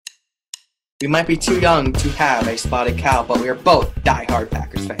We might be too young to have a spotted cow, but we are both diehard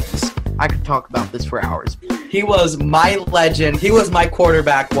Packers fans. I could talk about this for hours. He was my legend. He was my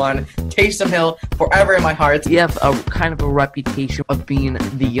quarterback one. Taysom Hill, forever in my heart. You have a kind of a reputation of being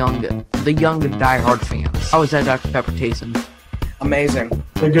the young diehard fans. How was that, Dr. Pepper Taysom? Amazing.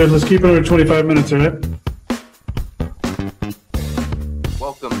 Okay, good. Let's keep it under 25 minutes, all right?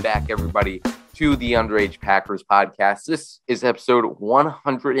 Welcome back, everybody, to the Underage Packers podcast. This is episode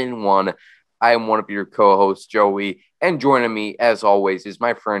 101. I am one of your co-hosts, Joey, and joining me, as always, is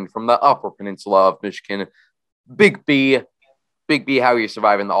my friend from the Upper Peninsula of Michigan, Big B. Big B, how are you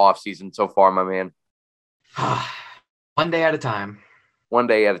surviving the offseason so far, my man? One day at a time. One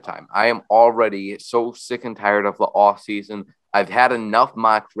day at a time. I am already so sick and tired of the offseason. I've had enough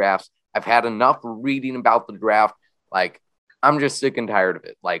mock drafts. I've had enough reading about the draft. I'm just sick and tired of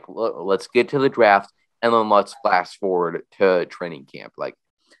it. Let's get to the draft, and then let's fast forward to training camp.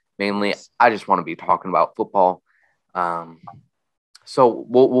 Mainly, I just want to be talking about football. So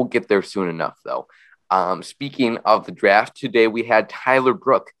we'll get there soon enough, though. Speaking of the draft, today we had Tyler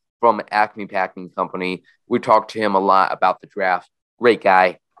Brook from Acme Packing Company. We talked to him a lot about the draft. Great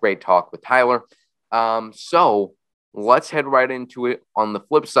guy. Great talk with Tyler. So let's head right into it. On the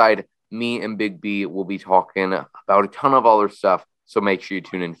flip side, me and Big B will be talking about a ton of other stuff, so make sure you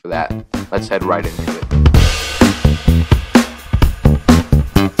tune in for that. Let's head right into it.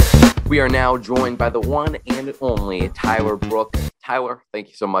 We are now joined by the one and only Tyler Brook. Tyler, thank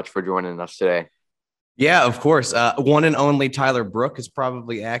you so much for joining us today. Yeah, of course. One and only Tyler Brook is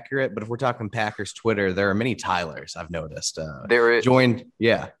probably accurate, but if we're talking Packers Twitter, there are many Tylers I've noticed. There is joined,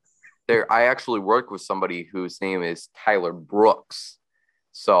 yeah. I actually work with somebody whose name is Tyler Brooks.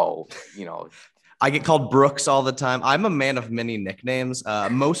 So, I get called Brooks all the time. I'm a man of many nicknames,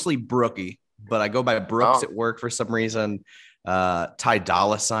 mostly Brookie, but I go by Brooks at work for some reason. Ty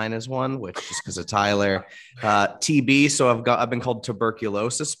Dolla Sign is one, which just because of Tyler. TB, so I've been called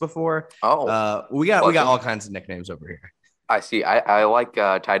tuberculosis before. We got all kinds of nicknames over here. I see. I like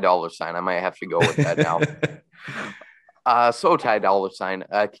Ty Dolla Sign. I might have to go with that now. So Ty Dolla Sign,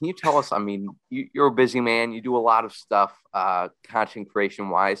 can you tell us? I mean, you're a busy man. You do a lot of stuff, content creation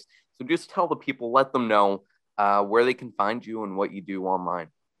wise. So just tell the people, let them know where they can find you and what you do online.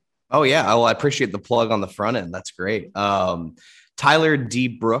 Oh, yeah. Well, I appreciate the plug on the front end. That's great. Tyler D.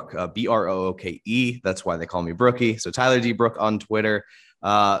 Brook, Brooke. That's why they call me Brookie. So Tyler D. Brook on Twitter.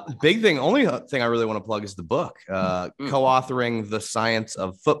 Only thing I really want to plug is the book. Co-authoring The Science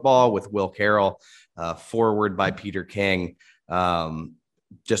of Football with Will Carroll, forward by Peter King.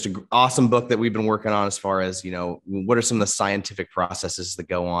 Just an awesome book that we've been working on as far as, what are some of the scientific processes that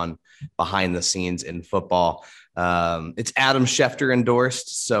go on behind the scenes in football. It's Adam Schefter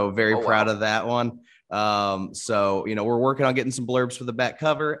endorsed, so very proud of that one. So, we're working on getting some blurbs for the back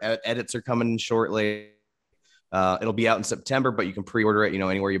cover. Edits are coming in shortly. It'll be out in September, but you can pre-order it,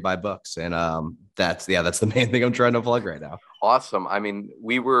 anywhere you buy books. And that's the main thing I'm trying to plug right now. Awesome. I mean,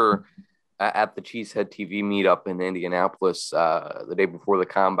 we were at the Cheesehead TV meetup in Indianapolis the day before the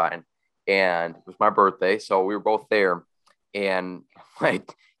combine, and it was my birthday, so we were both there. And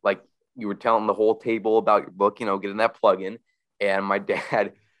like you were telling the whole table about your book, getting that plug in, and my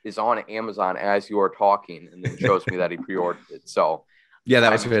dad is on Amazon as you are talking, and then shows me that he pre-ordered it. So yeah,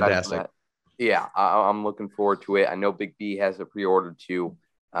 that was fantastic. Yeah, I'm looking forward to it. I know Big B has it pre-ordered too,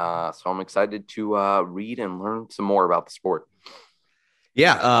 so I'm excited to read and learn some more about the sport.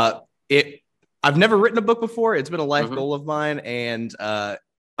 Yeah, I've never written a book before. It's been a life goal of mine, and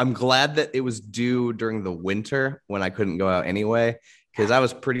I'm glad that it was due during the winter when I couldn't go out anyway, because I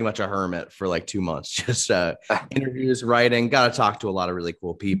was pretty much a hermit for 2 months. Just interviews, writing, got to talk to a lot of really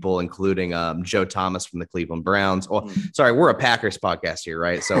cool people, including Joe Thomas from the Cleveland Browns. Oh, sorry, we're a Packers podcast here,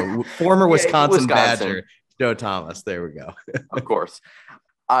 right? So former Wisconsin Badger, Joe Thomas. There we go. Of course.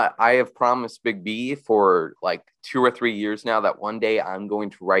 I have promised Big B for 2 or 3 years now that one day I'm going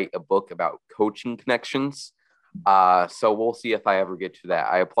to write a book about coaching connections. So we'll see if I ever get to that.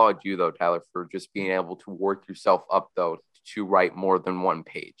 I applaud you, though, Tyler, for just being able to work yourself up, though, to write more than one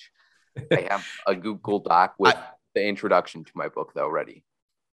page. I have a Google Doc with the introduction to my book, though, ready.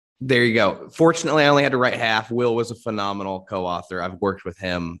 There you go. Fortunately, I only had to write half. Will was a phenomenal co-author. I've worked with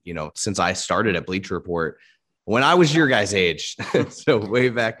him, since I started at Bleacher Report when I was your guys' age. So way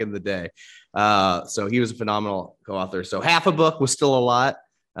back in the day. So he was a phenomenal co-author. So half a book was still a lot.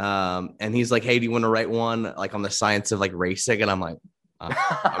 And he's like, hey, do you want to write one on the science of racing? And I'm like,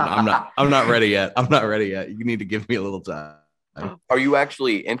 I'm not ready yet. I'm not ready yet. You need to give me a little time. Are you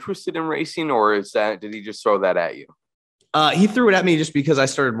actually interested in racing, or did he just throw that at you? He threw it at me just because I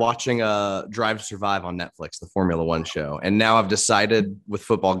started watching Drive to Survive on Netflix, the Formula One show. And now I've decided with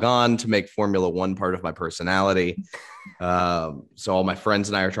football gone to make Formula One part of my personality. So all my friends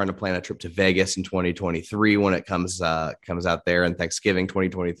and I are trying to plan a trip to Vegas in 2023 when it comes out there, and Thanksgiving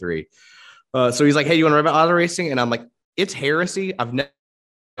 2023. So he's like, hey, you want to ride about auto racing? And I'm like, it's heresy. I've never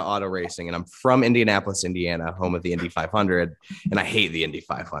auto racing, and I'm from Indianapolis, Indiana, home of the Indy 500, and I hate the Indy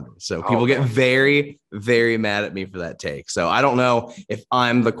 500. So people get very, very mad at me for that take. So I don't know if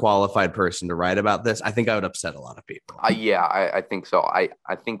I'm the qualified person to write about this. I think I would upset a lot of people. I think so. I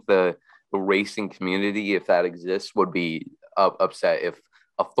think the racing community, if that exists, would be upset if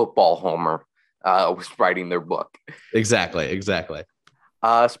a football homer was writing their book. Exactly.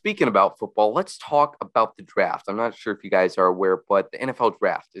 Speaking about football, let's talk about the draft. I'm not sure if you guys are aware, but the NFL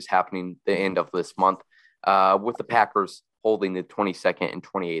draft is happening the end of this month with the Packers holding the 22nd and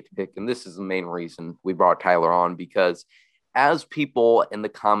 28th pick. And this is the main reason we brought Tyler on, because as people in the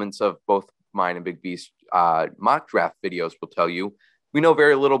comments of both mine and Big B's mock draft videos will tell you, we know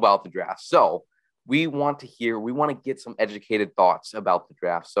very little about the draft. So we want to get some educated thoughts about the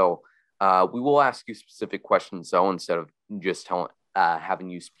draft. So we will ask you specific questions, though, instead of just having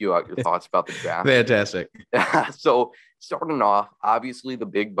you spew out your thoughts about the draft. Fantastic. So starting off, obviously the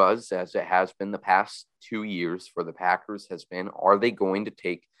big buzz, as it has been the past 2 years for the Packers, has been, are they going to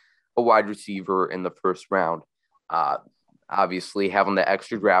take a wide receiver in the first round? Obviously having the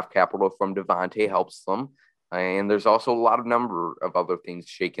extra draft capital from Devontae helps them. And there's also a lot of number of other things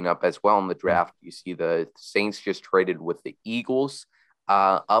shaking up as well in the draft. You see the Saints just traded with the Eagles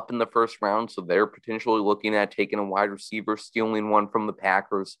up in the first round. So they're potentially looking at taking a wide receiver, stealing one from the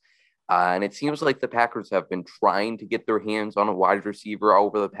Packers. And it seems like the Packers have been trying to get their hands on a wide receiver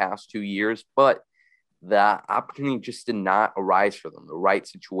over the past 2 years, but the opportunity just did not arise for them. The right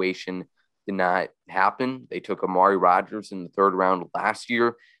situation did not happen. They took Amari Rodgers in the third round last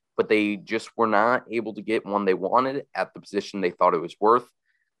year, but they just were not able to get one they wanted at the position they thought it was worth.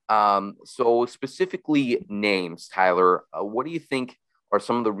 So specifically names, Tyler, what do you think are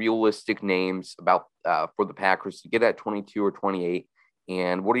some of the realistic names about for the Packers to get at 22 or 28?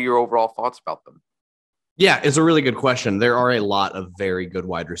 And what are your overall thoughts about them? Yeah, it's a really good question. There are a lot of very good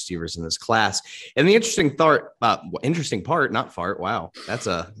wide receivers in this class. And the interesting part, not fart. Wow. That's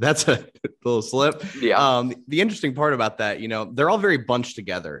a little slip. Yeah. The interesting part about that, they're all very bunched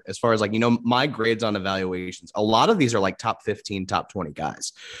together as far as my grades on evaluations. A lot of these are like top 15, top 20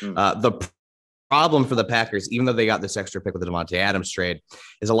 guys. The problem for the Packers, even though they got this extra pick with the Davante Adams trade,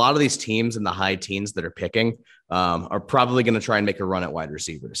 is a lot of these teams in the high teens that are picking are probably going to try and make a run at wide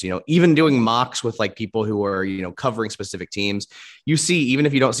receivers. Even doing mocks with people who are, covering specific teams, you see, even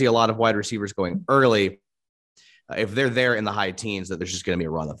if you don't see a lot of wide receivers going early, if they're there in the high teens, that there's just going to be a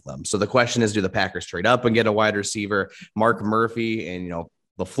run of them. So the question is, do the Packers trade up and get a wide receiver? Mark Murphy and,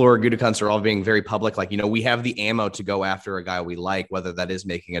 LaFleur, Gutekunst are all being very public. We have the ammo to go after a guy we like, whether that is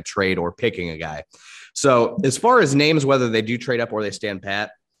making a trade or picking a guy. So as far as names, whether they do trade up or they stand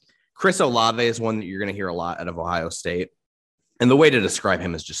pat, Chris Olave is one that you're going to hear a lot out of Ohio State. And the way to describe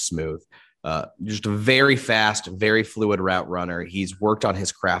him is just smooth. Just a very fast, very fluid route runner. He's worked on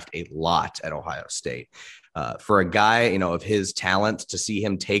his craft a lot at Ohio State. For a guy, of his talent, to see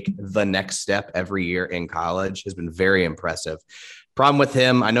him take the next step every year in college has been very impressive. Problem with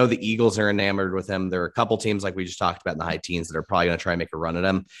him, I know the Eagles are enamored with him. There are a couple teams like we just talked about in the high teens that are probably going to try and make a run at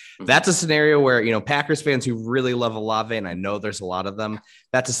him. That's a scenario where, Packers fans who really love Olave, and I know there's a lot of them,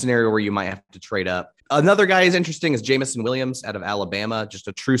 that's a scenario where you might have to trade up. Another guy who's interesting is Jameson Williams out of Alabama, just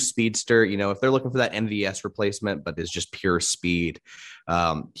a true speedster. If they're looking for that MVS replacement, but is just pure speed,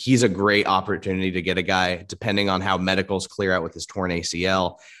 he's a great opportunity to get a guy, depending on how medicals clear out with his torn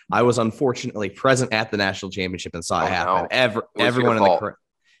ACL. I was unfortunately present at the national championship and saw it happen. No. Everyone in the crowd.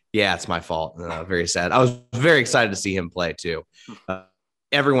 Yeah, it's my fault. Very sad. I was very excited to see him play too.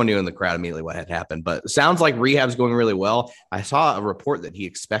 Everyone knew in the crowd immediately what had happened, but sounds like rehab's going really well. I saw a report that he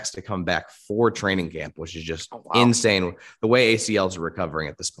expects to come back for training camp, which is just insane. The way ACLs are recovering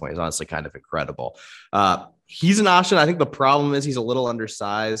at this point is honestly kind of incredible. He's an option. I think the problem is he's a little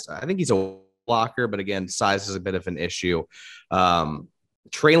undersized. I think he's a blocker, but again, size is a bit of an issue.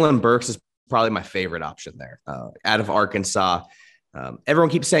 Treylon Burks is probably my favorite option there out of Arkansas. Everyone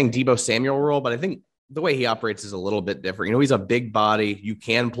keeps saying Deebo Samuel role, but I think the way he operates is a little bit different. He's a big body. You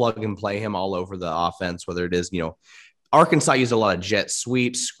can plug and play him all over the offense, whether it is, Arkansas used a lot of jet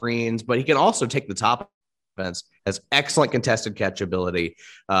sweeps, screens, but he can also take the top offense, has excellent contested catch ability.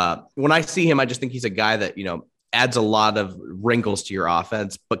 When I see him, I just think he's a guy that, adds a lot of wrinkles to your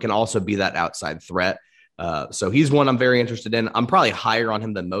offense, but can also be that outside threat. So he's one I'm very interested in. I'm probably higher on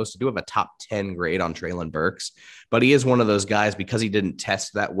him than most. I do have a top 10 grade on Traylon Burks, but he is one of those guys because he didn't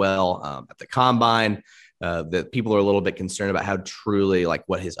test that well at the combine. That people are a little bit concerned about how truly like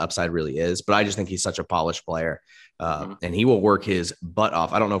what his upside really is. But I just think he's such a polished player and he will work his butt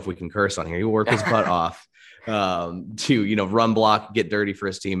off. I don't know if we can curse on here. He will work his butt off to, run block, get dirty for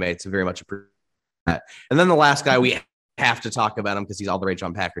his teammates. Very much appreciate that. And then the last guy we have to talk about him because he's all the rage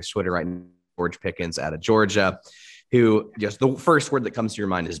on Packers Twitter right now. George Pickens out of Georgia, who just the first word that comes to your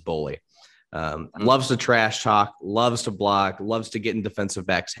mind is bully. Loves to trash talk, loves to block, loves to get in defensive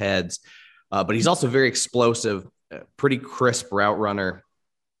backs' heads. But he's also very explosive, pretty crisp route runner.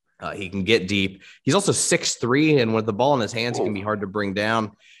 He can get deep. He's also 6'3", and with the ball in his hands, he can be hard to bring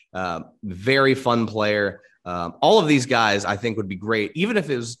down. Very fun player. All of these guys, I think, would be great. Even if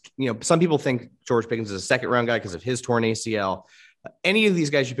it was, some people think George Pickens is a second-round guy because of his torn ACL. Any of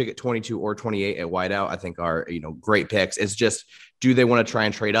these guys you pick at 22 or 28 at wideout, I think are, great picks. It's just, do they want to try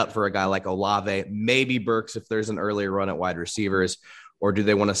and trade up for a guy like Olave, maybe Burks if there's an earlier run at wide receivers, or do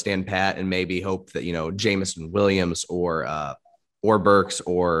they want to stand pat and maybe hope that, Jameson Williams or Burks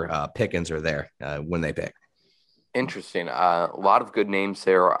or Pickens are there when they pick? Interesting. A lot of good names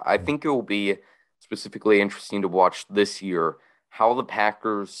there. I think it will be specifically interesting to watch this year how the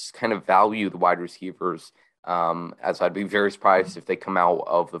Packers kind of value the wide receivers. As I'd be very surprised if they come out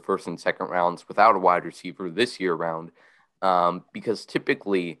of the first and second rounds without a wide receiver this year round, because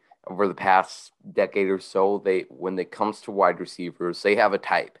typically over the past decade or so, when it comes to wide receivers, they have a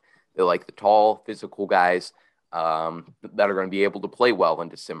type. They like the tall, physical guys that are going to be able to play well in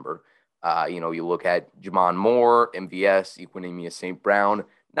December. You look at Jamon Moore, MVS, Equanimeous St. Brown.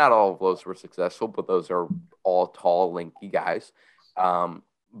 Not all of those were successful, but those are all tall, lanky guys.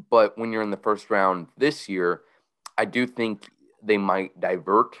 But when you're in the first round this year, I do think they might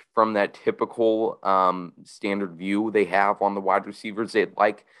divert from that typical standard view they have on the wide receivers they'd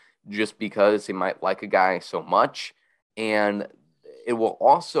like, just because they might like a guy so much. And it will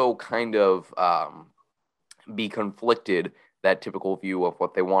also kind of be conflicted, that typical view of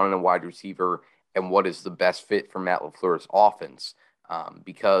what they want in a wide receiver and what is the best fit for Matt LaFleur's offense,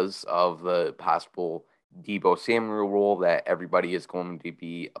 because of the possible Deebo Samuel role that everybody is going to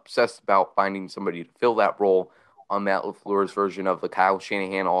be obsessed about finding somebody to fill that role on Matt LaFleur's version of the Kyle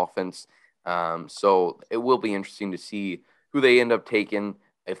Shanahan offense. So it will be interesting to see who they end up taking,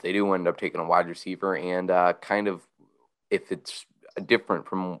 if they do end up taking a wide receiver, and kind of if it's different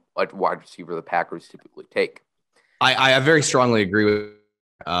from a wide receiver the Packers typically take. I very strongly agree with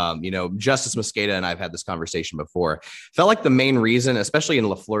Justice Mosqueda and I've had this conversation before. Felt like the main reason, especially in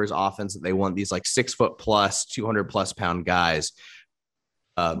LaFleur's offense, that they want these like 6 foot plus, 200 plus pound guys.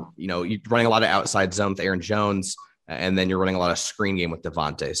 You're running a lot of outside zone with Aaron Jones, and then you're running a lot of screen game with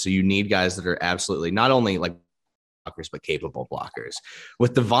Devontae. So you need guys that are absolutely not only like blockers, but capable blockers.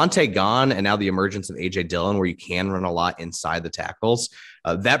 With Devontae gone and now the emergence of AJ Dillon, where you can run a lot inside the tackles,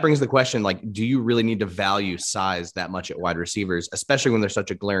 that brings the question, like, do you really need to value size that much at wide receivers, especially when there's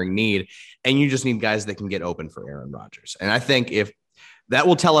such a glaring need and you just need guys that can get open for Aaron Rodgers? And I think if that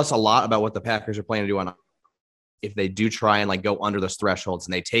will tell us a lot about what the Packers are planning to do on if they do try and like go under those thresholds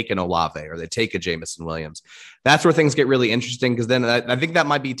and they take an Olave or they take a Jameson Williams. That's where things get really interesting, because then I think that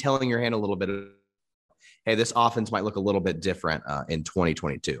might be telling your hand a little bit of, hey, this offense might look a little bit different in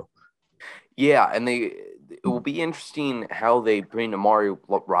 2022. Yeah, and it will be interesting how they bring Amari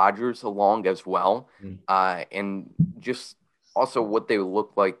Rodgers along as well, and just also what they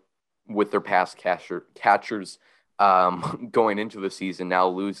look like with their pass catchers going into the season, now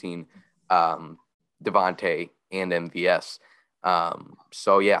losing Devontae and MVS.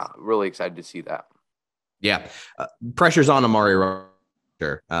 So, yeah, really excited to see that. Yeah, pressure's on Amari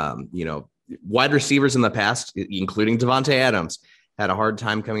Rodgers. Wide receivers in the past, including Devontae Adams, had a hard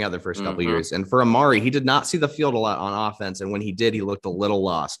time coming out their first couple of years. And for Amari, he did not see the field a lot on offense. And when he did, he looked a little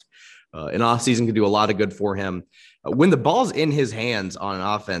lost. An offseason could do a lot of good for him. When the ball's in his hands on an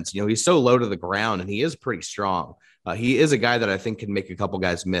offense, he's so low to the ground and he is pretty strong. He is a guy that I think can make a couple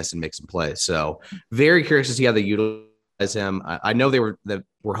guys miss and make some plays. So very curious to see how they utilize him. I know they were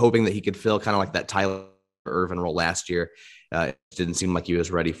hoping that he could fill kind of like that Tyler Ervin role last year. It didn't seem like he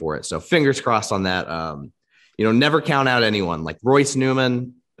was ready for it. So fingers crossed on that. Never count out anyone like Royce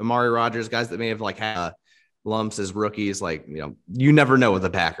Newman, Amari Rodgers, guys that may have like had lumps as rookies. Like, you never know with the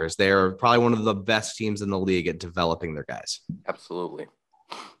Packers. They're probably one of the best teams in the league at developing their guys. Absolutely.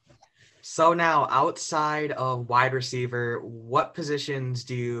 So now, outside of wide receiver, what positions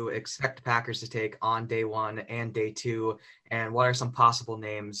do you expect Packers to take on day 1 and day 2? And what are some possible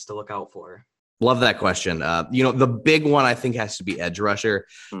names to look out for? Love that question. The big one I think has to be edge rusher.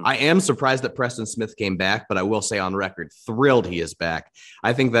 I am surprised that Preston Smith came back, but I will say on record, thrilled he is back.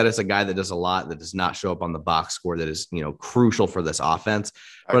 I think that is a guy that does a lot, that does not show up on the box score, that is, crucial for this offense.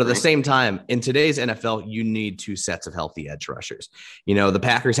 But at the same time, in today's NFL, you need two sets of healthy edge rushers. The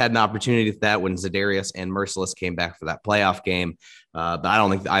Packers had an opportunity with that when Za'Darius and Mercilus came back for that playoff game. But I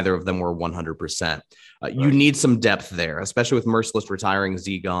don't think either of them were 100%. You need some depth there, especially with Mercilus retiring,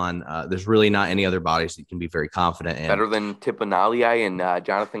 Z gone. There's really not any other bodies that you can be very confident in. Better than Tipanali and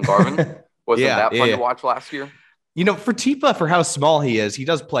Jonathan Garvin? Wasn't that fun to watch last year? For Tipa, for how small he is, he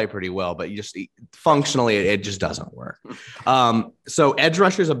does play pretty well, but functionally, it just doesn't work. So edge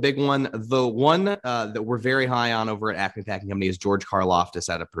rusher is a big one. The one that we're very high on over at Acme Packing Company is George Karlaftis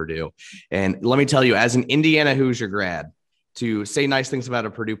out of Purdue. And let me tell you, as an Indiana Hoosier grad, to say nice things about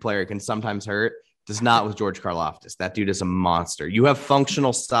a Purdue player can sometimes hurt. Does not with George Karlaftis. That dude is a monster. You have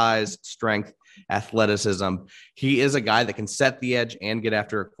functional size, strength, athleticism. He is a guy that can set the edge and get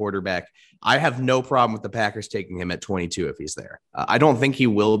after a quarterback. I have no problem with the Packers taking him at 22 if he's there. I don't think he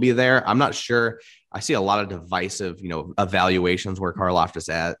will be there. I'm not sure. I see a lot of divisive, evaluations where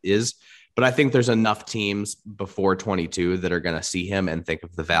Karlaftis is. But I think there's enough teams before 22 that are going to see him and think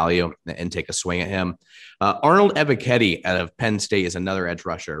of the value and take a swing at him. Arnold Ebiketie out of Penn State is another edge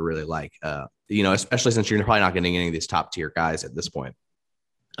rusher I really like, especially since you're probably not getting any of these top tier guys at this point.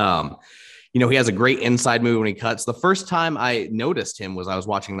 He has a great inside move when he cuts. The first time I noticed him was I was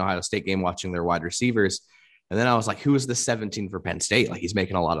watching an Ohio State game, watching their wide receivers. And then I was like, who is the 17 for Penn State? Like, he's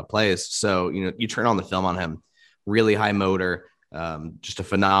making a lot of plays. So, you turn on the film on him, really high motor. Just a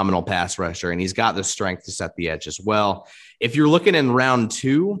phenomenal pass rusher, and he's got the strength to set the edge as well. If you're looking in round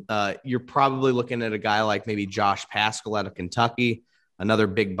 2, you're probably looking at a guy like maybe Josh Paschal out of Kentucky, another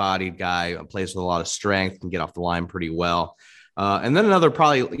big-bodied guy, plays with a lot of strength, can get off the line pretty well. And then another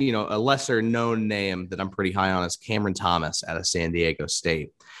probably, a lesser-known name that I'm pretty high on is Cameron Thomas out of San Diego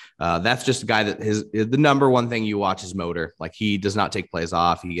State. That's just a guy that the number one thing you watch is motor. Like, he does not take plays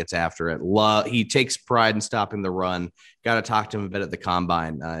off. He gets after it. He takes pride in stopping the run. Got to talk to him a bit at the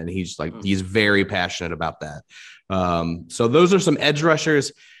combine. And he's very passionate about that. So those are some edge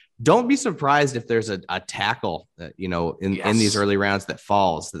rushers. Don't be surprised if there's a tackle that, in these early rounds that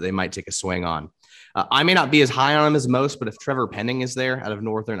falls that they might take a swing on. I may not be as high on him as most, but if Trevor Penning is there out of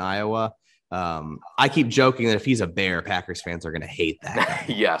Northern Iowa, I keep joking that if he's a Bear, Packers fans are going to hate that guy.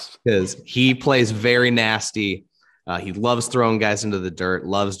 Yes. Because he plays very nasty. He loves throwing guys into the dirt,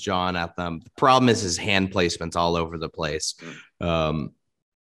 loves jawing at them. The problem is his hand placement's all over the place.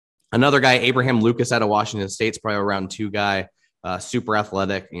 Another guy, Abraham Lucas out of Washington State's probably a round 2 guy, super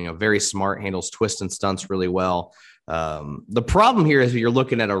athletic, very smart, handles twists and stunts really well. The problem here is you're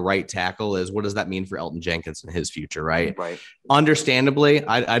looking at a right tackle is what does that mean for Elton Jenkins and his future, right? Right. Understandably,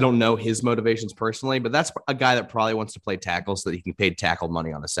 I don't know his motivations personally, but that's a guy that probably wants to play tackle so that he can pay tackle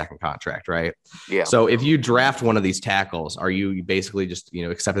money on a second contract, right? Yeah. So if you draft one of these tackles, are you basically just,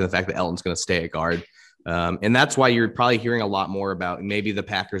 accepting the fact that Elton's going to stay at guard? And that's why you're probably hearing a lot more about maybe the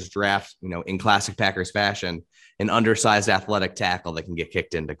Packers draft, in classic Packers fashion, an undersized athletic tackle that can get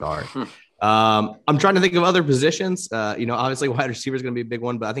kicked into guard. I'm trying to think of other positions. Obviously wide receiver is going to be a big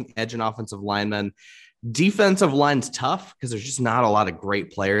one, but I think edge and offensive linemen. Defensive line's tough because there's just not a lot of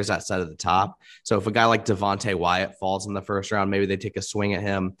great players outside of the top. So if a guy like Devontae Wyatt falls in the first round, maybe they take a swing at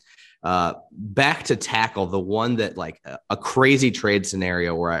him. Back to tackle, the one that like a crazy trade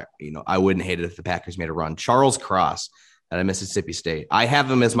scenario where I wouldn't hate it if the Packers made a run. Charles Cross at Mississippi State. I have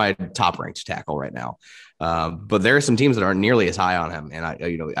him as my top ranked tackle right now. But there are some teams that aren't nearly as high on him. And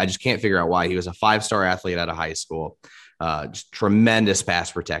I just can't figure out why. He was a 5-star athlete out of high school, just tremendous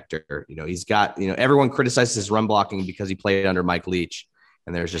pass protector. He's got, everyone criticizes his run blocking because he played under Mike Leach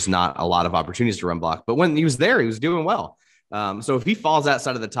and there's just not a lot of opportunities to run block, but when he was there, he was doing well. So if he falls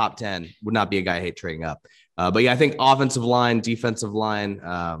outside of the top 10, would not be a guy I hate trading up. But yeah, I think offensive line, defensive line,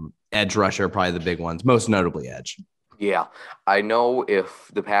 edge rusher are probably the big ones, most notably edge. Yeah, I know if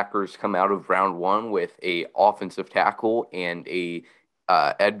the Packers come out of round 1 with a offensive tackle and a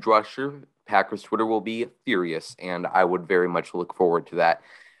edge rusher, Packers Twitter will be furious, and I would very much look forward to that.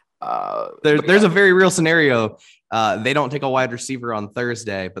 There's a very real scenario. They don't take a wide receiver on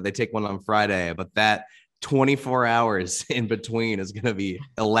Thursday, but they take one on Friday. But that 24 hours in between is going to be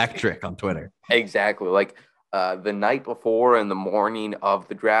electric on Twitter. Exactly. Like the night before and the morning of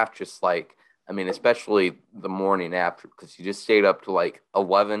the draft, especially the morning after, because you just stayed up to like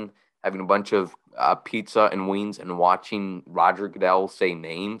 11, having a bunch of pizza and wings and watching Roger Goodell say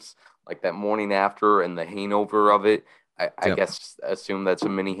names like that morning after and the hangover of it. I guess assume that's a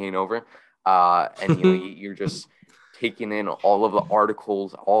mini hangover. And you're just taking in all of the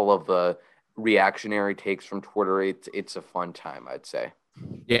articles, all of the reactionary takes from Twitter, it's a fun time, I'd say.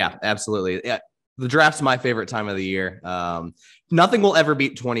 Yeah, absolutely. Yeah. The draft's my favorite time of the year. Nothing will ever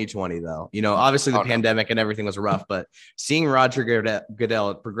beat 2020, though. Obviously the pandemic and everything was rough, but seeing Roger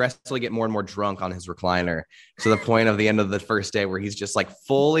Goodell progressively get more and more drunk on his recliner to the point of the end of the first day where he's just like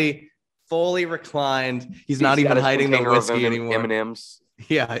fully reclined. He's not even hiding the whiskey anymore. M&Ms.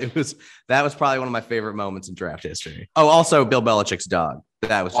 Yeah, that was probably one of my favorite moments in draft history. Oh, also Bill Belichick's dog.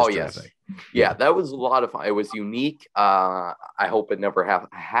 That was just terrific. Yeah, that was a lot of fun. It was unique. I hope it never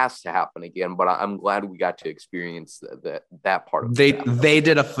has to happen again, but I'm glad we got to experience that part of it. They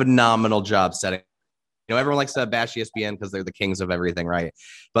did a phenomenal job setting. Everyone likes to bash ESPN because they're the kings of everything, right?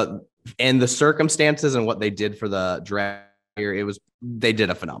 But in the circumstances and what they did for the draft here, they did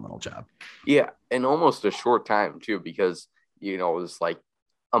a phenomenal job. Yeah, and almost a short time too, because it was like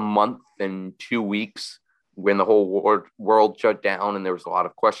a month and 2 weeks when the whole world shut down and there was a lot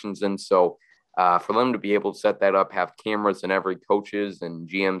of questions. And so for them to be able to set that up, have cameras in every coach's and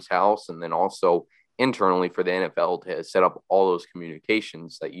GM's house, and then also internally for the NFL to set up all those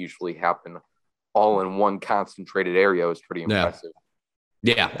communications that usually happen all in one concentrated area was pretty impressive.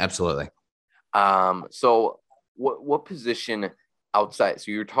 Yeah, absolutely. So what position outside?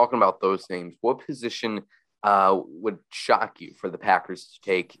 So you're talking about those names. What position would shock you for the Packers to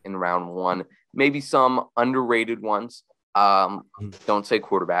take in round one? Maybe some underrated ones. Don't say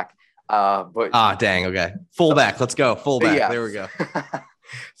quarterback. But dang, okay. Fullback. Let's go. Fullback. Yeah. There we go.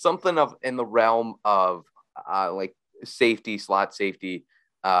 Something in the realm of like safety, slot safety,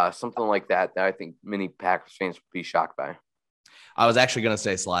 something like that I think many Packers fans would be shocked by. I was actually going to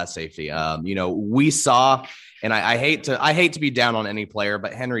say slot safety. We saw, and I hate to be down on any player,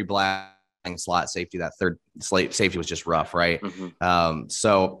 but Henry Black slot safety, that third slate safety was just rough, right? Mm-hmm.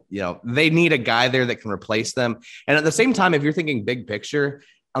 So they need a guy there that can replace them. And at the same time, if you're thinking big picture,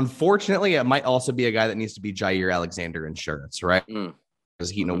 unfortunately, it might also be a guy that needs to be Jair Alexander insurance, right?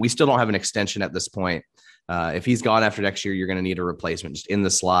 Because we still don't have an extension at this point. If he's gone after next year, you're going to need a replacement just in the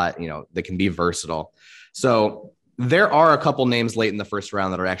slot, that can be versatile. So there are a couple names late in the first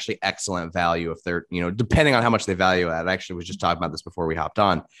round that are actually excellent value if they're, depending on how much they value at. I actually was just talking about this before we hopped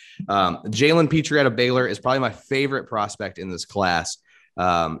on. Jalen Petrie out of Baylor is probably my favorite prospect in this class.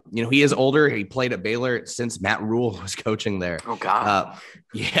 He is older. He played at Baylor since Matt Rule was coaching there. Oh, God.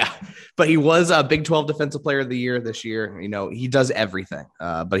 Yeah. But he was a Big 12 Defensive Player of the Year this year. He does everything,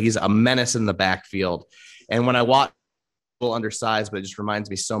 but he's a menace in the backfield. And when I watch, undersized, but it just reminds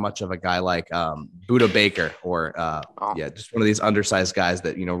me so much of a guy like Buda Baker or just one of these undersized guys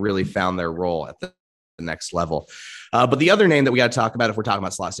that really found their role at the next level. But the other name that we got to talk about if we're talking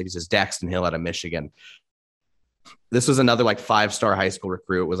about slot safeties is Daxton Hill out of Michigan. This was another like 5-star high school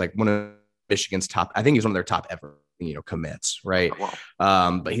recruit. It was like one of Michigan's top. I think he's one of their top ever commits, right? Oh,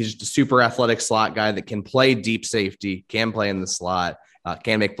 wow. But he's just a super athletic slot guy that can play deep safety, can play in the slot,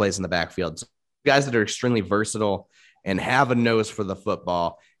 can make plays in the backfield. So guys that are extremely versatile and have a nose for the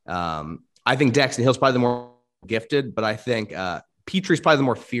football. I think Daxton Hill's probably the more gifted, but I think Petrie's probably the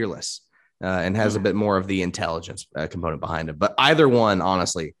more fearless and has a bit more of the intelligence component behind him. But either one,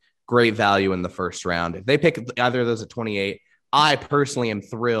 honestly, great value in the first round. If they pick either of those at 28, I personally am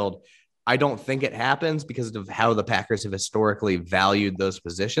thrilled. I don't think it happens because of how the Packers have historically valued those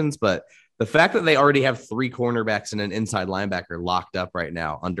positions, but the fact that they already have 3 cornerbacks and an inside linebacker locked up right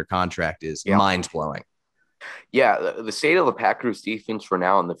now under contract is mind-blowing. Yeah, the state of the Packers defense for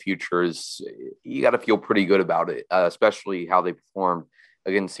now and the future is you got to feel pretty good about it, especially how they performed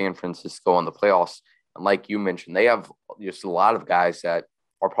against San Francisco in the playoffs. And like you mentioned, they have just a lot of guys that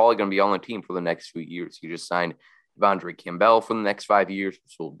are probably going to be on the team for the next few years. You just signed Devondre Campbell for the next 5 years,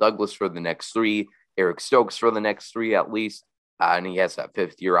 Rasul Douglas for the next 3, Eric Stokes for the next 3 at least, and he has that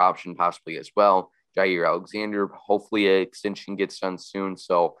 5th-year option possibly as well. Jair Alexander, hopefully an extension gets done soon.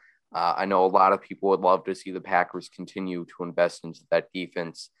 So I know a lot of people would love to see the Packers continue to invest into that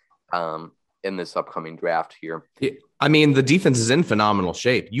defense in this upcoming draft here. I mean, the defense is in phenomenal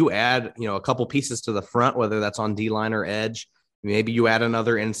shape. You add, a couple pieces to the front, whether that's on D-line or edge. Maybe you add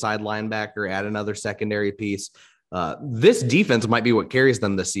another inside linebacker, add another secondary piece. This defense might be what carries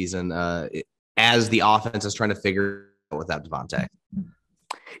them this season as the offense is trying to figure out without Devontae.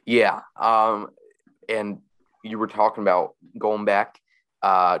 Yeah. And you were talking about going back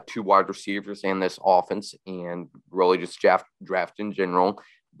to wide receivers and this offense and really just draft in general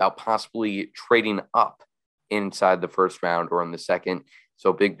about possibly trading up inside the first round or in the second.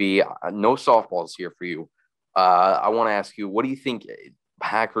 So Big B, no softballs here for you. I want to ask you, what do you think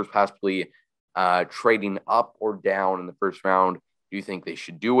Packers possibly trading up or down in the first round? Do you think they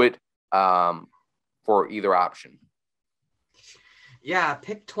should do it for either option? Yeah,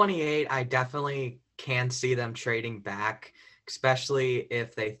 pick 28. I definitely can see them trading back, especially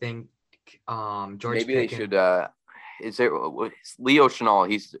if they think George Maybe Pickens. they should. Is there Leo Chenal?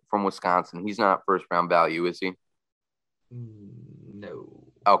 He's from Wisconsin. He's not first round value, is he? No.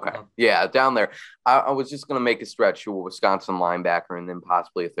 Okay. Yeah, down there. I was just going to make a stretch to a Wisconsin linebacker, and then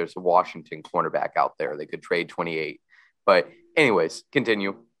possibly if there's a Washington cornerback out there, they could trade 28. But anyways,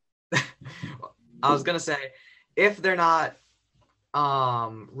 continue. I was going to say, if they're not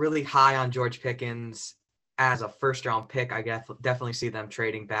really high on George Pickens as a first-round pick, I guess definitely see them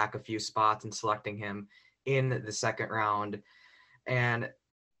trading back a few spots and selecting him in the second round. And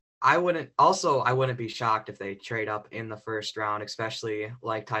I wouldn't be shocked if they trade up in the first round, especially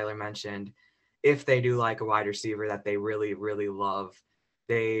like Tyler mentioned, if they do like a wide receiver that they really, really love,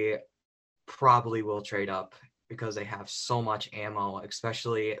 they probably will trade up because they have so much ammo,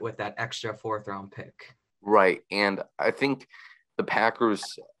 especially with that extra fourth round pick. Right. And I think the Packers,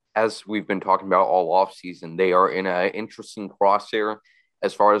 as we've been talking about all offseason, they are in an interesting crosshair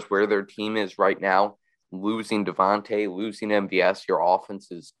as far as where their team is right now. Losing Devontae, losing MVS, your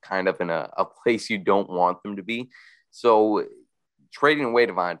offense is kind of in a place you don't want them to be. So trading away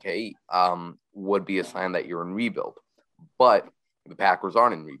Devontae would be a sign that you're in rebuild. But the Packers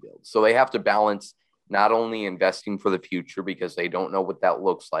aren't in rebuild. So they have to balance not only investing for the future because they don't know what that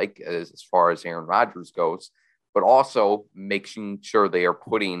looks like as far as Aaron Rodgers goes, but also making sure they are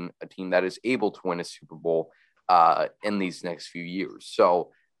putting a team that is able to win a Super Bowl in these next few years.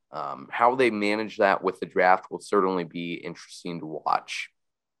 So how they manage that with the draft will certainly be interesting to watch.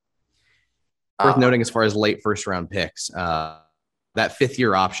 Worth noting as far as late first round picks, that fifth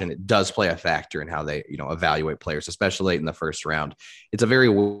year option, it does play a factor in how they, evaluate players, especially late in the first round. It's a very,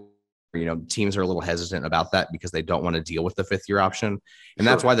 teams are a little hesitant about that because they don't want to deal with the fifth year option. And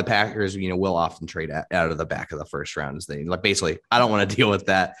that's why the Packers, will often trade out of the back of the first round. Is they like, basically, I don't want to deal with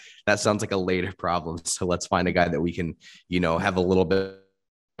that. That sounds like a later problem. So let's find a guy that we can, have a little bit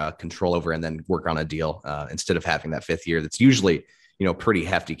control over and then work on a deal instead of having that fifth year. That's usually, pretty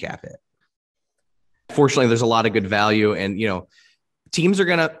hefty cap hit. Fortunately, there's a lot of good value and, teams are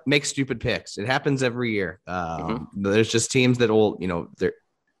going to make stupid picks. It happens every year. There's just teams that will,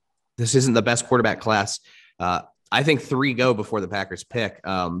 this isn't the best quarterback class. I think 3 go before the Packers pick.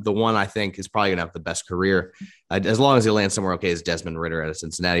 The one I think is probably going to have the best career, as long as he lands somewhere okay, is Desmond Ridder out of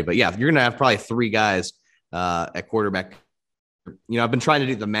Cincinnati. But yeah, you're going to have probably 3 guys at quarterback. I've been trying to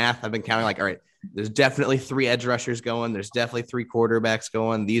do the math. I've been counting all right, there's definitely 3 edge rushers going. There's definitely 3 quarterbacks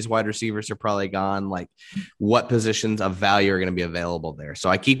going. These wide receivers are probably gone. Like, what positions of value are going to be available there? So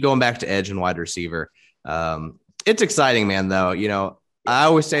I keep going back to edge and wide receiver. It's exciting, man, though. I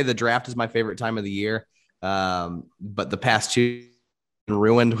always say the draft is my favorite time of the year. But the past 2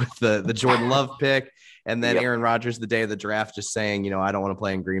 ruined with the Jordan Love pick. And then Aaron Rodgers, the day of the draft, just saying, I don't want to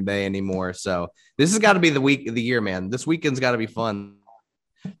play in Green Bay anymore. So this has got to be the week of the year, man. This weekend's got to be fun.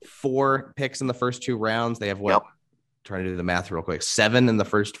 4 picks in the first 2 rounds. They have trying to do the math real quick. 7 in the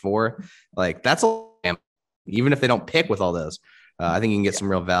first 4. Like, that's even if they don't pick with all those, I think you can get some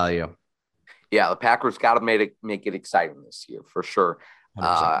real value. Yeah, the Packers got to make it exciting this year for sure.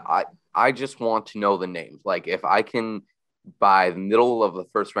 I just want to know the names. Like, if I can, by the middle of the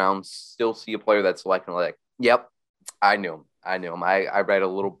first round, still see a player that's like, yep, I knew him. I read a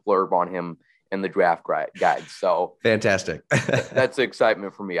little blurb on him in the draft guide. So fantastic. That's the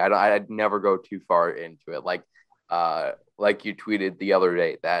excitement for me. I'd never go too far into it. Like you tweeted the other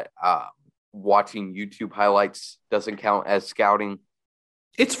day that watching YouTube highlights doesn't count as scouting.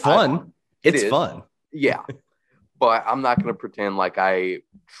 It's fun. It's fun. Yeah. But I'm not going to pretend like I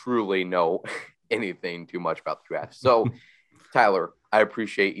truly know anything too much about the draft. So, Tyler, I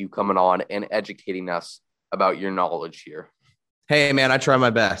appreciate you coming on and educating us about your knowledge here. Hey, man, I try my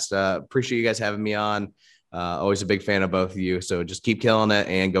best. Appreciate you guys having me on. Always a big fan of both of you. So just keep killing it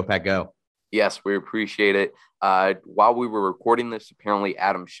and go Pack Go. Yes, we appreciate it. While we were recording this, apparently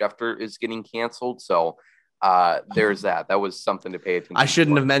Adam Schefter is getting canceled. So there's that. That was something to pay attention to. I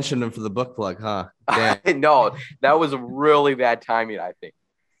shouldn't have mentioned him for the book plug, huh? No, that was a really bad timing, I think.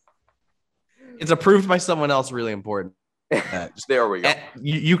 It's approved by someone else really important. There we go.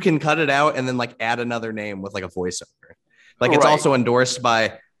 You can cut it out and then add another name with a voiceover. It's also endorsed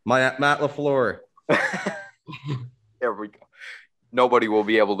by Matt LaFleur. There we go. Nobody will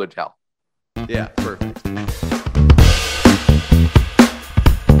be able to tell. Yeah, perfect.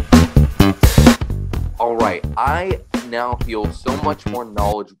 All right. I now feel so much more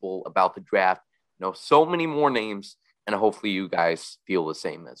knowledgeable about the draft, know so many more names, and hopefully you guys feel the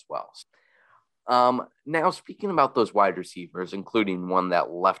same as well. Now, speaking about those wide receivers, including one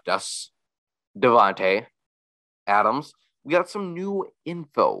that left us, Davante Adams, we got some new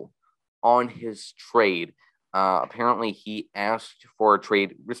info on his trade. Apparently, he asked for a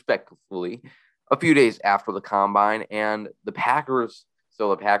trade respectfully a few days after the combine, and the Packers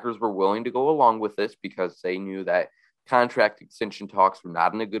were willing to go along with this because they knew that contract extension talks were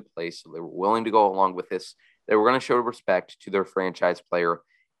not in a good place. So they were willing to go along with this. They were going to show respect to their franchise player,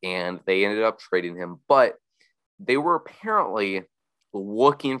 and they ended up trading him. But they were apparently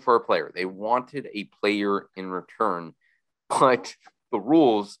looking for a player. They wanted a player in return, but the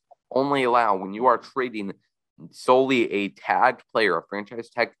rules only allow, when you are trading solely a tagged player, a franchise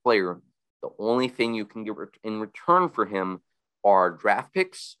tagged player, the only thing you can get in return for him are draft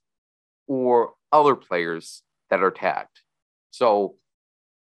picks or other players that are tagged. So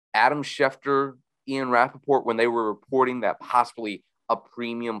Adam Schefter, Ian Rappaport, when they were reporting that possibly a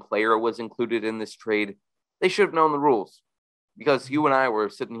premium player was included in this trade, they should have known the rules, because you and I were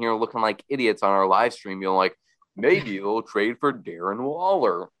sitting here looking like idiots on our live stream, like, maybe they'll trade for Darren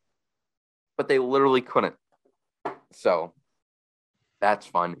Waller, but they literally couldn't. So that's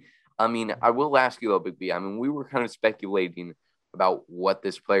fun. I mean, I will ask you though, Big B. I mean, we were kind of speculating about what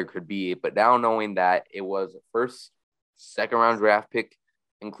this player could be, but now knowing that it was a second round draft pick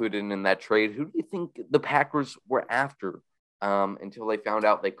included in that trade, who do you think the Packers were after until they found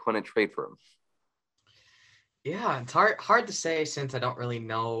out they couldn't trade for him? Yeah, it's hard to say since I don't really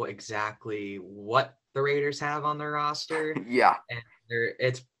know exactly what the Raiders have on their roster. Yeah. And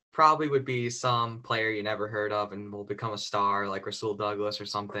it's probably would be some player you never heard of and will become a star like Rasul Douglas or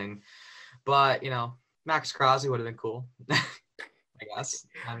something. But, Max Crosby would have been cool, I guess.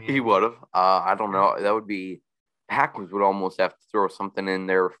 I mean, he would have. I don't know. That would be – Packers would almost have to throw something in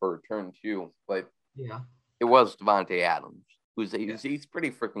there for a return too. But yeah, it was Devontae Adams, he's pretty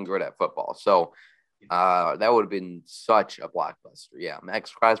freaking good at football. So that would have been such a blockbuster. Yeah,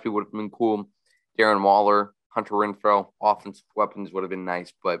 Max Crosby would have been cool. Darren Waller, Hunter Renfrow, offensive weapons would have been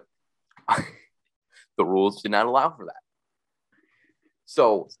nice, but the rules did not allow for that.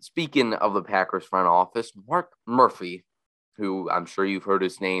 So speaking of the Packers front office, Mark Murphy, who I'm sure you've heard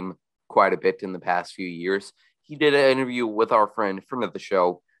his name quite a bit in the past few years, he did an interview with our friend of the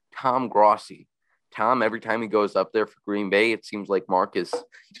show, Tom Grossi. Tom, every time he goes up there for Green Bay, it seems like Mark is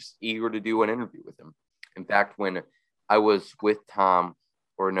just eager to do an interview with him. In fact, when I was with Tom,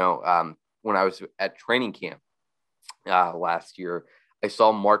 when I was at training camp last year, I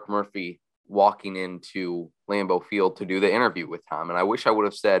saw Mark Murphy walking into Lambeau Field to do the interview with Tom. And I wish I would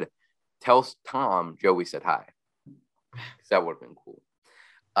have said, tell Tom Joey said hi, because that would have been cool.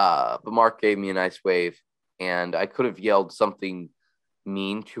 But Mark gave me a nice wave, and I could have yelled something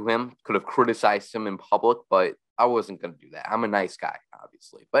mean to him, could have criticized him in public, but I wasn't going to do that. I'm a nice guy,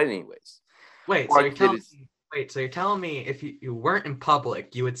 obviously. But anyways. So you're telling me if you weren't in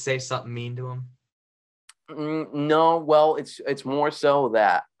public, you would say something mean to him? No, well, it's more so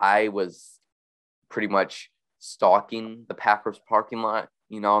that I was pretty much stalking the Packers parking lot,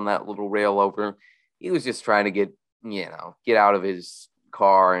 on that little rail over. He was just trying to get out of his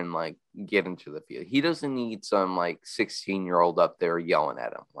car and get into the field. He doesn't need some 16-year-old up there yelling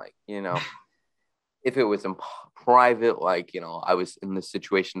at him. If it was in private, I was in the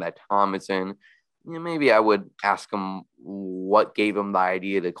situation that Tom is in, maybe I would ask him what gave him the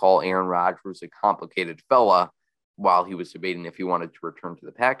idea to call Aaron Rodgers a complicated fella while he was debating if he wanted to return to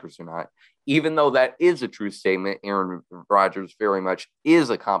the Packers or not. Even though that is a true statement, Aaron Rodgers very much is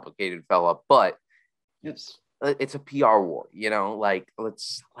a complicated fella, but it's a PR war,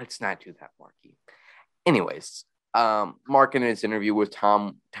 let's not do that, Marky. Anyways, Mark in his interview with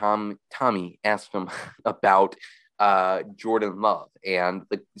Tommy asked him about Jordan Love and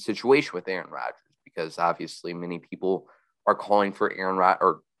the situation with Aaron Rodgers, because obviously many people are calling for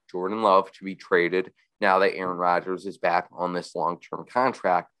Jordan Love to be traded now that Aaron Rodgers is back on this long-term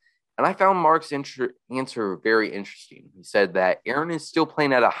contract. And I found Mark's answer very interesting. He said that Aaron is still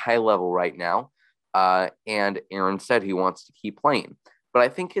playing at a high level right now. And Aaron said he wants to keep playing. But I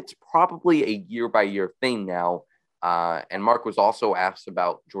think it's probably a year-by-year thing now. And Mark was also asked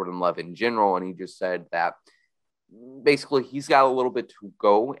about Jordan Love in general, and he just said that basically he's got a little bit to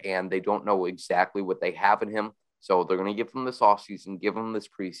go, and they don't know exactly what they have in him. So they're going to give him this offseason, give him this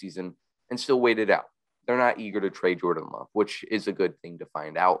preseason, and still wait it out. They're not eager to trade Jordan Love, which is a good thing to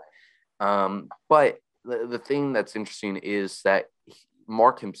find out. But the thing that's interesting is that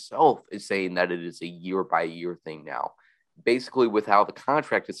Mark himself is saying that it is a year-by-year thing now. Basically, with how the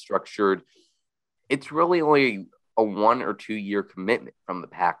contract is structured, it's really only a 1 or 2 year commitment from the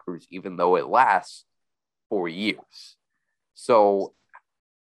Packers, even though it lasts 4 years. So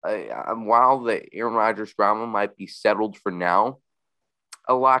while the Aaron Rodgers drama might be settled for now,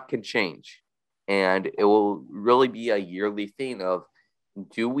 a lot can change. And it will really be a yearly thing of,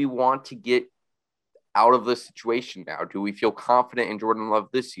 do we want to get out of this situation now? Do we feel confident in Jordan Love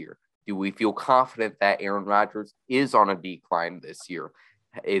this year? Do we feel confident that Aaron Rodgers is on a decline this year?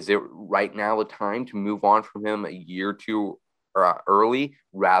 Is it right now the time to move on from him a year too early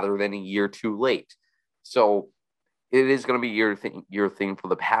rather than a year too late? So it is going to be a year thing for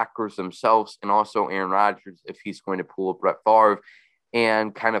the Packers themselves, and also Aaron Rodgers, if he's going to pull a Brett Favre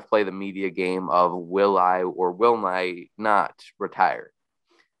and kind of play the media game of will I or will I not retire?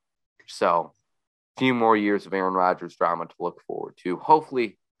 So a few more years of Aaron Rodgers drama to look forward to.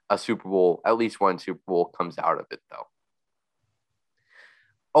 Hopefully a Super Bowl, at least one Super Bowl comes out of it, though.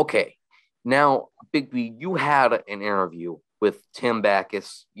 Okay, now, Big B, you had an interview with Tim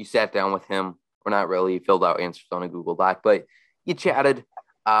Backus. You sat down with him, or not really, you filled out answers on a Google Doc, but you chatted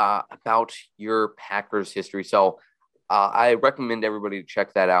about your Packers history. So I recommend everybody to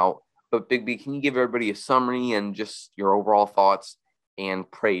check that out. But Big B, can you give everybody a summary and just your overall thoughts and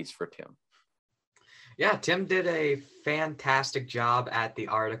praise for Tim? Yeah, Tim did a fantastic job at the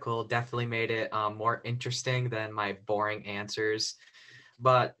article. Definitely made it more interesting than my boring answers.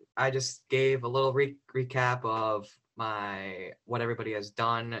 But I just gave a little recap of what everybody has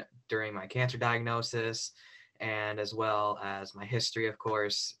done during my cancer diagnosis, and as well as my history, of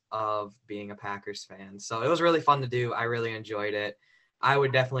course, of being a Packers fan. So it was really fun to do. I really enjoyed it. I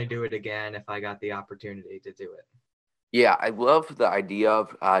would definitely do it again if I got the opportunity to do it. Yeah, I love the idea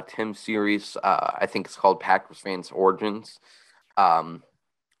of Tim's series. I think it's called Packers Fans Origins.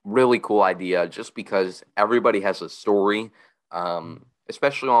 Really cool idea, just because everybody has a story,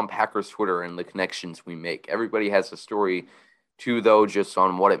 especially on Packers Twitter and the connections we make. Everybody has a story too, though, just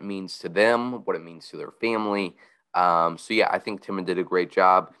on what it means to them, what it means to their family. So yeah, I think Tim did a great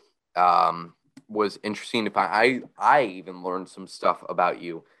job. Was interesting to find. I even learned some stuff about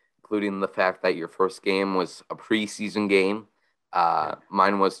you, including the fact that your first game was a preseason game.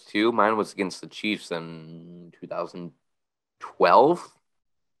 Mine was too. Mine was against the Chiefs in 2012.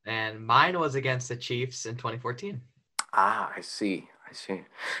 And mine was against the Chiefs in 2014. I see.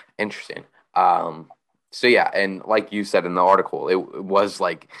 Interesting. So yeah, and like you said in the article, it was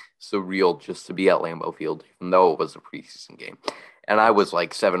like surreal just to be at Lambeau Field, even though it was a preseason game. And I was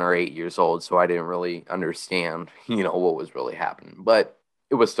like 7 or 8 years old, so I didn't really understand, what was really happening. But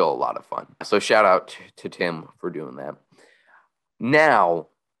it was still a lot of fun. So shout out to Tim for doing that. Now,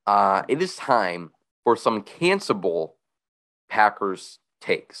 it is time for some cancelable Packers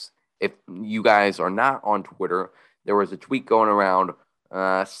takes. If you guys are not on Twitter, there was a tweet going around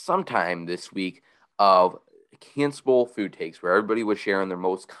sometime this week of cancelable food takes, where everybody was sharing their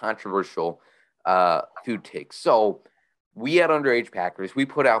most controversial food takes. So we at Underage Packers, we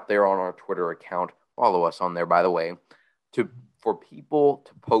put out there on our Twitter account, follow us on there, by the way, for people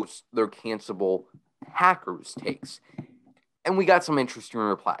to post their cancelable Packers takes. And we got some interesting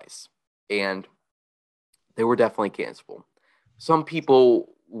replies, and they were definitely cancelable. Some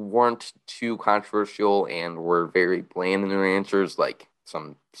people weren't too controversial and were very bland in their answers, like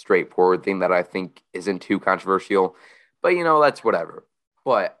some straightforward thing that I think isn't too controversial. But, that's whatever.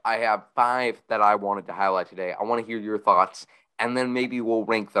 But I have 5 that I wanted to highlight today. I want to hear your thoughts, and then maybe we'll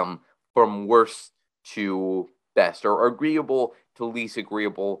rank them from worst to best, or agreeable to least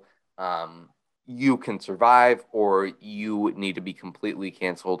agreeable. You can survive, or you need to be completely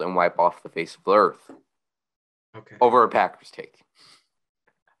canceled and wipe off the face of the earth. Okay. Over a Packers take.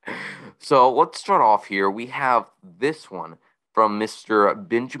 So let's start off here. We have this one from Mr.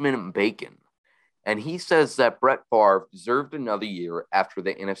 Benjamin Bacon. And he says that Brett Favre deserved another year after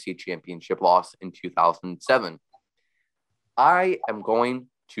the NFC Championship loss in 2007. I am going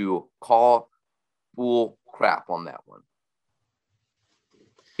to call full crap on that one.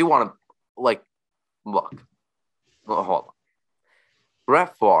 You want to, look. Well, hold on.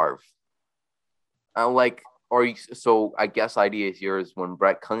 Brett Favre, so I guess idea here is when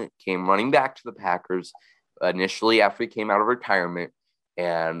Brett came running back to the Packers initially after he came out of retirement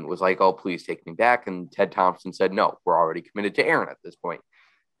and was like, oh, please take me back. And Ted Thompson said, no, we're already committed to Aaron at this point.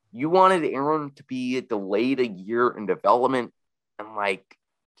 You wanted Aaron to be delayed a year in development and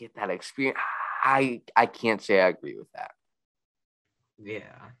get that experience. I can't say I agree with that. Yeah.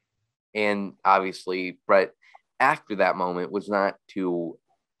 And obviously Brett, after that moment, was not too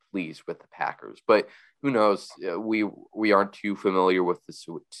pleased with the Packers, but who knows? We aren't too familiar with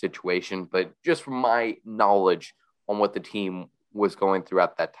the situation, but just from my knowledge on what the team was going through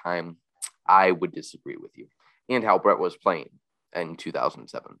at that time, I would disagree with you, and how Brett was playing in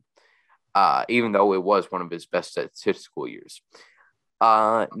 2007, even though it was one of his best statistical years.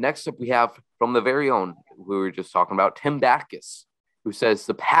 Next up, we have from the very own, who we were just talking about, Tim Backus, who says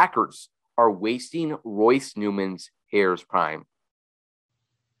the Packers are wasting Royce Newman's hair's prime.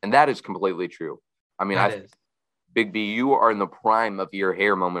 And that is completely true. I mean, Big B, you are in the prime of your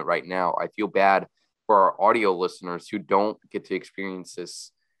hair moment right now. I feel bad for our audio listeners who don't get to experience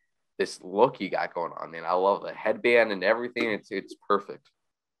this look you got going on, man. I love the headband and everything. It's perfect.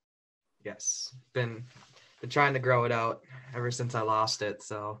 Yes. Been trying to grow it out ever since I lost it,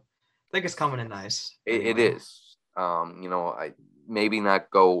 so I think it's coming in nice. It is. I maybe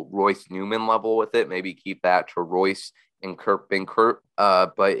not go Royce Newman level with it. Maybe keep that to Royce and Kurt Benkert.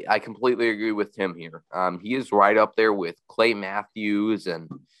 But I completely agree with Tim here. He is right up there with Clay Matthews and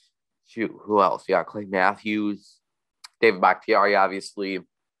who else? Yeah, Clay Matthews, David Bakhtiari, obviously,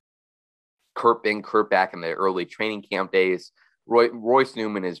 Kurt Benkert back in the early training camp days. Royce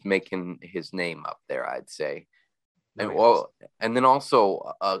Newman is making his name up there, I'd say. And then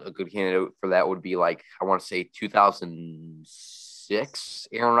also a good candidate for that would be like, I want to say 2006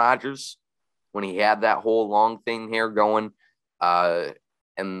 Aaron Rodgers, when he had that whole long thing here going. And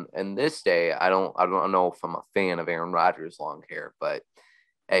this day, I don't know if I'm a fan of Aaron Rodgers' long hair, but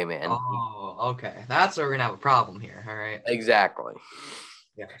hey, man. Oh, okay. That's where we're gonna have a problem here. All right. Exactly.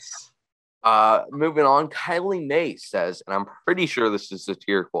 Yes. Moving on, Kylie May says, and I'm pretty sure this is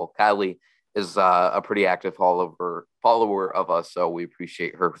satirical. Kylie is a pretty active follower of us, so we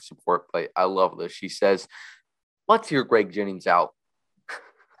appreciate her support. But I love this. She says, "Let's hear Greg Jennings out."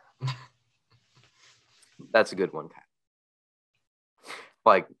 That's a good one, Kylie.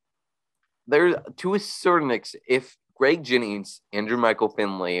 Like, there's to a certain extent, if Greg Jennings and Jermichael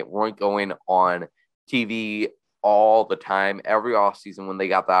Finley weren't going on TV all the time, every offseason when they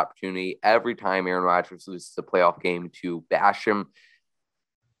got the opportunity, every time Aaron Rodgers loses a playoff game to bash him,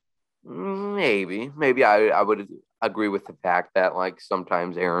 maybe I would agree with the fact that, like,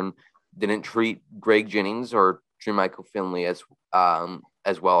 sometimes Aaron didn't treat Greg Jennings or Jermichael Finley as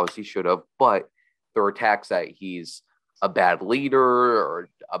well as he should have, but there were attacks that he's a bad leader or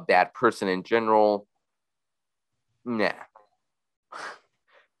a bad person in general. Nah.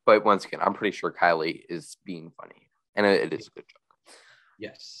 But once again, I'm pretty sure Kylie is being funny, and it is a good joke.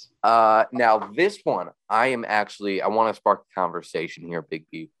 Yes. Now this one, I want to spark a conversation here, Big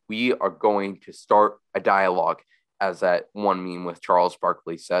B. We are going to start a dialogue, as that one meme with Charles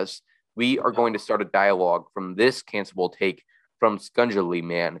Barkley says. We are going to start a dialogue from this cancelable take from Scungily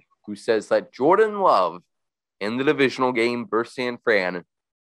Man, who says that Jordan Love in the divisional game versus San Fran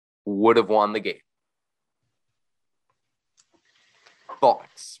would have won the game.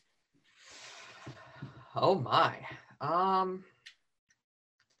 Thoughts? Oh my.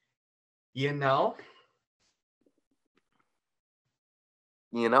 You know,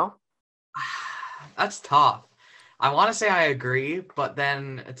 that's tough. I want to say I agree, but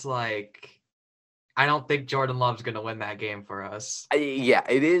then it's like, I don't think Jordan Love's going to win that game for us. Yeah,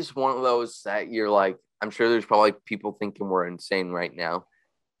 it is one of those that you're like, I'm sure there's probably people thinking we're insane right now.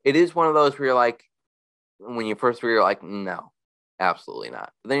 It is one of those where you're like, when you first read, you're like, no, absolutely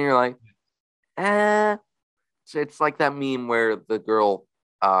not. But then you're like, So it's like that meme where the girl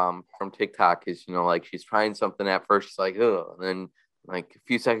from TikTok is, like, she's trying something at first, she's like, oh, and then like a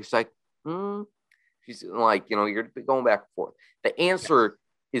few seconds, she's like, she's like, you're going back and forth. The answer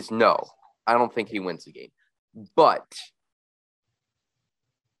is no. I don't think he wins the game. But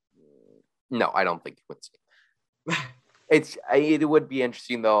no, I don't think he wins the game. It would be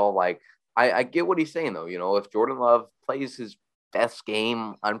interesting though. Like, I get what he's saying though. If Jordan Love plays his best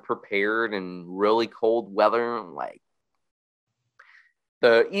game unprepared and really cold weather, like,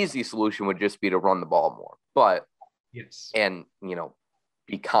 the easy solution would just be to run the ball more. But yes, and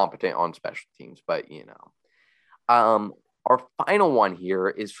be competent on special teams. But our final one here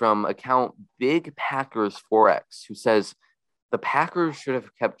is from account Big Packers 4X, who says the Packers should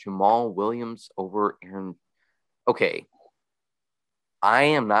have kept Jamal Williams over Aaron. Okay, I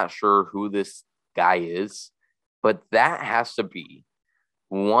am not sure who this guy is, but that has to be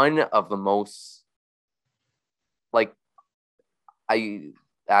one of the most, like,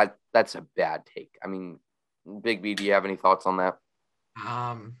 that's a bad take. I mean, Big B, do you have any thoughts on that?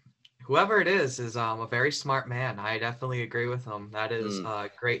 Whoever it is a very smart man. I definitely agree with him. That is a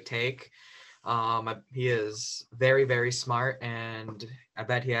great take. He is very, very smart, and I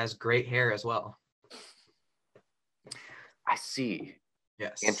bet he has great hair as well. I see.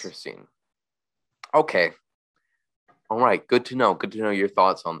 Yes. Interesting. Okay. All right. Good to know. Good to know your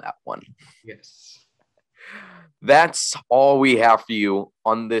thoughts on that one. Yes. That's all we have for you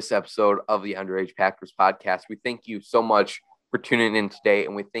on this episode of the Underage Packers podcast. We thank you so much for tuning in today,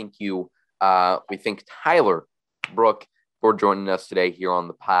 and we thank Tyler Brook for joining us today here on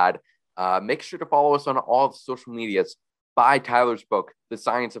the pod. Make sure to follow us on all the social medias buy Tyler's book, The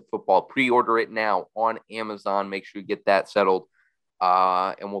Science of Football. Pre-order it now on Amazon. Make sure you get that settled.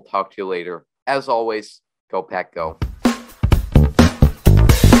 And we'll talk to you later. As always, go Pack Go.